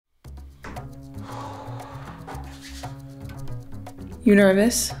You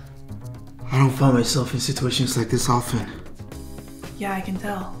nervous? I don't find myself in situations like this often. Yeah, I can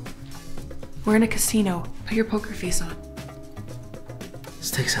tell. We're in a casino. Put your poker face on.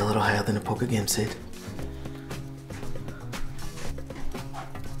 Stakes are a little higher than a poker game, Sid.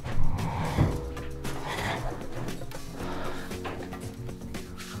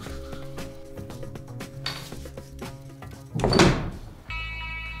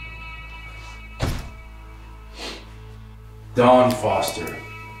 Don Foster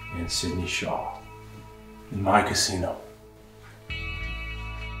and Sydney Shaw in my casino.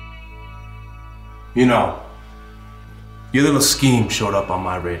 You know, your little scheme showed up on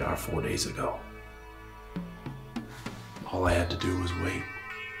my radar 4 days ago. All I had to do was wait.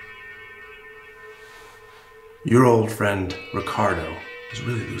 Your old friend Ricardo is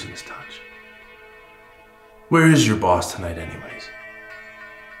really losing his touch. Where is your boss tonight anyways?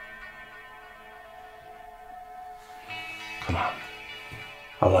 Come on,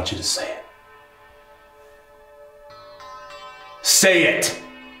 I want you to say it. Say it!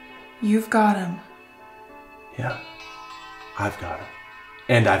 You've got him. Yeah, I've got him.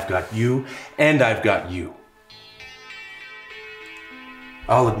 And I've got you, and I've got you.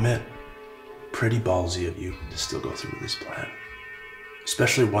 I'll admit, pretty ballsy of you to still go through with this plan.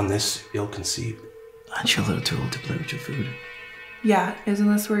 Especially one this ill-conceived. Aren't you a little too old to play with your food? Yeah, isn't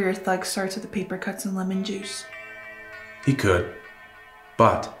this where your thug starts with the paper cuts and lemon juice? He could,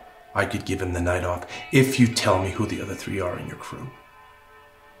 but I could give him the night off if you tell me who the other three are in your crew.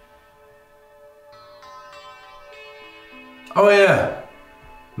 Oh yeah,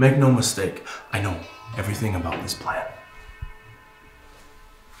 make no mistake, I know everything about this plan.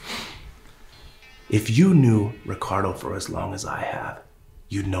 If you knew Ricardo for as long as I have,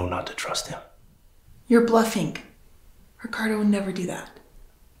 you'd know not to trust him. You're bluffing. Ricardo would never do that.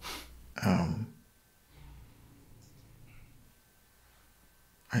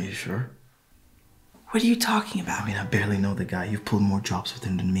 Are you sure? What are you talking about? I mean, I barely know the guy. You've pulled more jobs with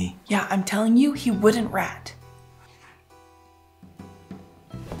him than me. Yeah, I'm telling you, he wouldn't rat.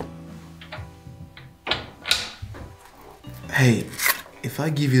 Hey, if I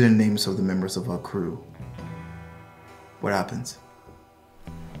give you the names of the members of our crew, what happens?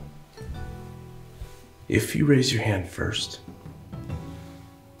 If you raise your hand first,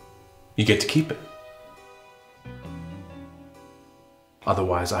 you get to keep it.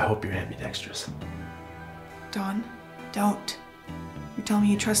 Otherwise, I hope you're ambidextrous. Don, don't. You're telling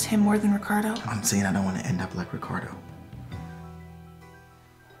me you trust him more than Ricardo? I'm saying I don't want to end up like Ricardo.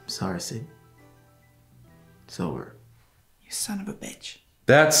 Sorry, Sid. It's over. You son of a bitch.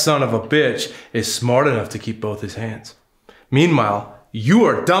 That son of a bitch is smart enough to keep both his hands. Meanwhile, you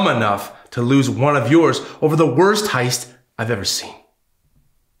are dumb enough to lose one of yours over the worst heist I've ever seen.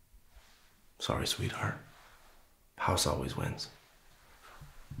 Sorry, sweetheart. House always wins.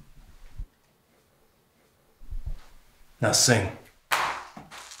 Now sing.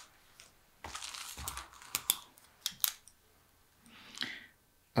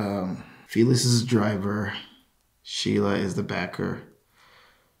 Felix is the driver. Sheila is the backer.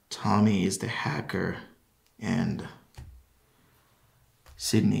 Tommy is the hacker. And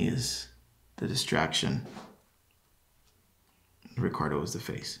Sydney is the distraction. Ricardo is the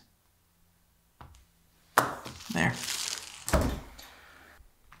face. There.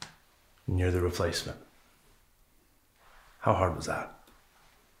 And you're the replacement. How hard was that?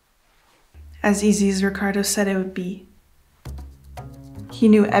 As easy as Ricardo said it would be. He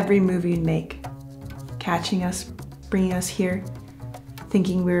knew every move we'd make. Catching us, bringing us here,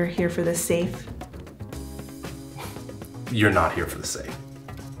 thinking we were here for the safe. You're not here for the safe.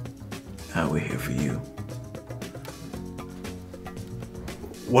 We're here for you.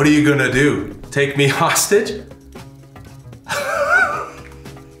 What are you gonna do? Take me hostage?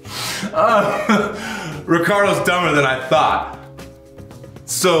 Ricardo's dumber than I thought.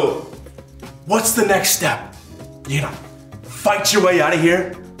 So, what's the next step? You know, fight your way out of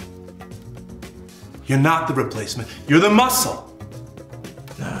here? You're not the replacement, you're the muscle.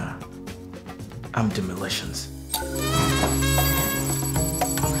 Nah, I'm demolitions.